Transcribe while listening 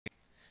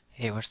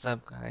Hey, what's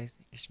up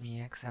guys, it's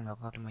me X and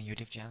welcome to my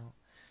YouTube channel.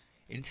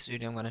 In this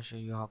video I'm gonna show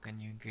you how can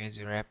you increase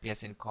your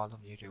FPS in Call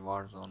of Duty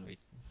Warzone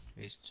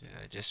which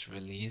just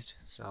released.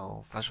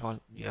 So first of all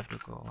you have to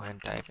go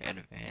and type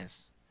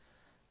advanced.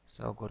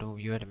 So go to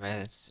view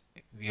advanced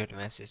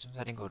system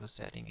setting, go to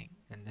setting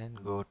and then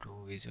go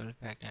to visual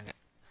effect and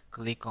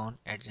click on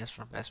adjust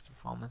for best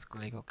performance,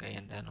 click OK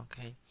and then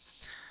OK.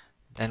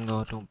 Then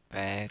go to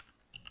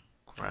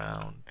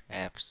background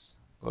apps,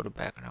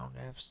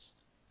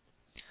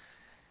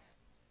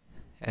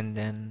 and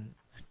then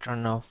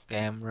turn off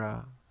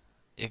camera.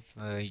 If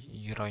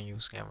you don't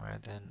use camera,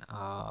 then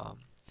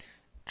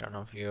turn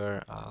off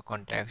your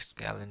contacts,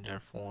 calendar,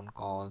 phone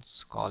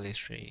calls, call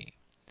history,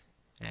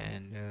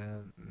 and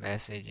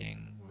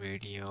messaging,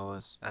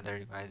 videos, other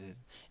devices,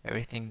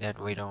 everything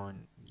that we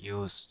don't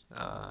use.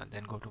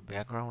 Then go to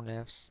background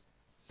apps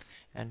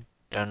and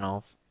turn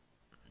off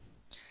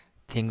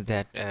things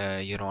that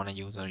you don't want to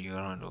use or you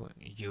don't want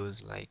to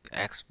use, like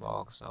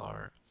Xbox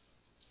or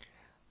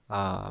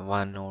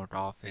OneNote,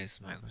 Office,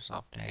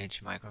 Microsoft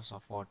Edge,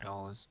 Microsoft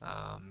Photos,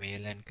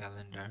 Mail and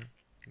Calendar,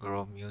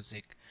 Grove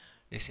Music.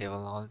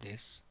 Disable all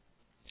this,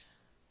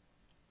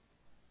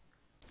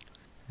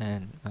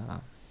 and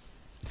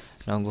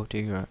now go to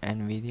your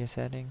NVIDIA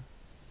setting.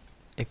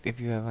 If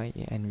you have a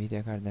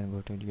NVIDIA card, then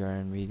go to your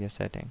NVIDIA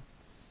setting,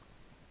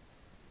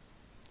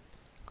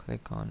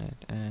 click on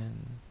it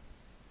and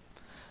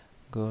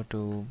go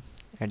to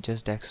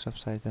adjust desktop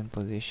size and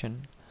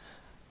position.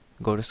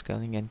 Go to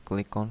scaling and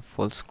click on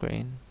full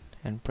screen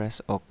and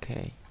press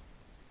OK.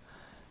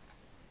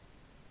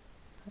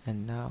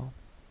 And now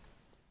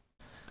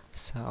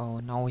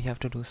we have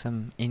to do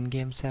some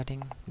in-game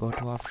setting. Go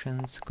to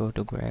options, go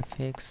to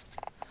graphics,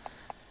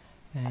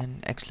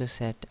 and actually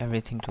set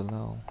everything to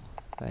low,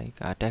 like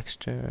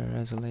texture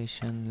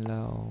resolution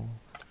low,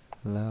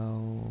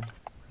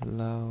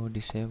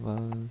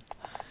 disabled,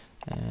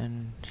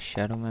 and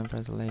shadow map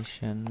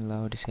resolution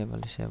low,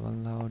 disable,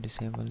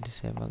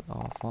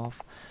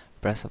 off.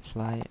 Press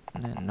apply,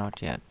 and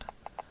not yet.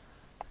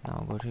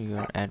 Now go to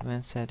your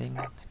advanced setting,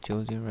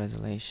 choose your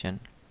resolution.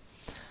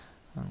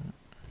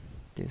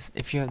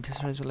 If you have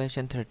this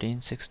resolution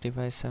 1360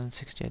 by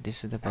 760,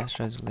 this is the best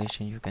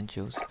resolution you can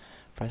choose.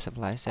 Press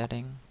apply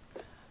setting,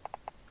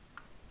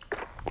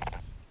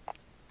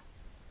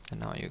 and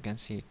now you can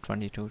see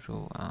 22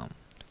 to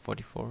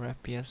 44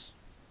 FPS.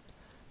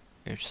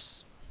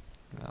 It's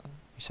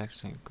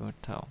actually good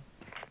though.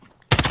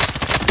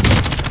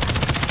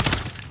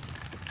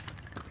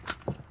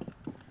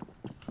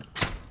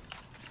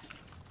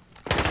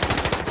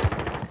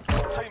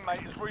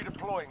 Teammate is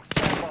redeploying.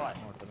 Stand by.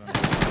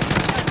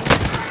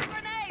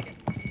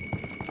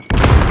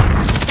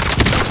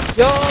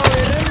 Yo,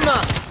 Irma!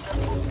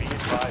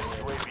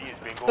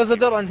 Close the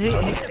door and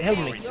help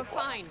me. You're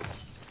fine.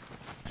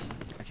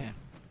 Okay.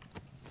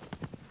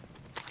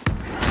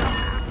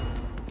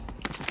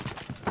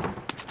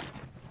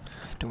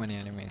 Too many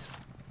enemies.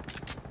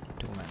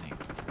 Too many.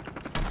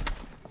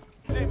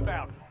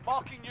 Inbound.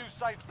 Marking new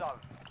safe zone.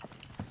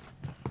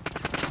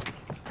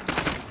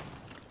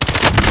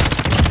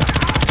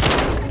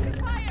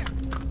 Fire!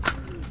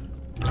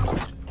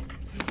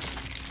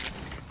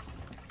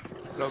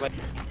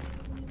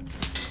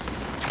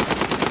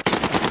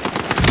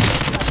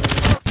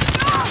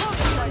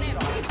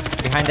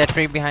 Behind that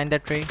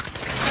tree.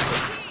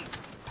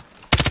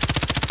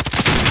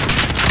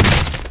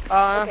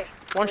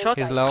 One shot.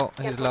 He's low.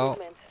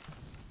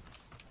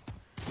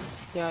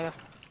 Yeah.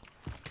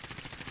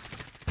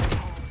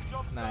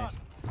 Nice.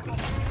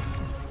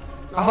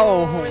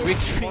 Oh, Oh,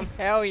 victory! one.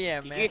 Hell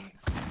yeah, man.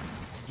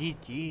 GG.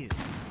 GG's.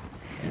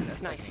 Yeah,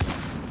 that's Nice.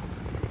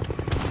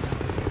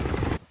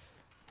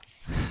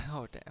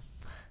 Oh damn.